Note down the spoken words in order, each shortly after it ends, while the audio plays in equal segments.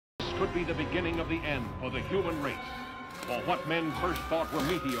could be the beginning of the end for the human race. For what men first thought were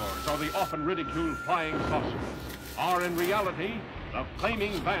meteors or the often ridiculed flying saucers are in reality the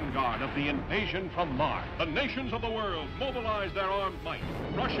flaming vanguard of the invasion from Mars. The nations of the world mobilize their armed might,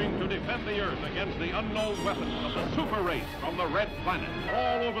 rushing to defend the Earth against the unknown weapons of the super race from the Red Planet.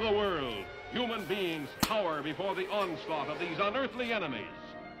 All over the world, human beings cower before the onslaught of these unearthly enemies,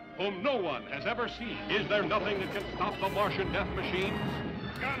 whom no one has ever seen. Is there nothing that can stop the Martian death machines?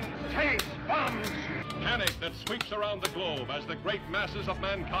 Guns, tanks, bombs! Panic that sweeps around the globe as the great masses of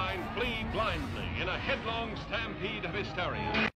mankind flee blindly in a headlong stampede of hysteria.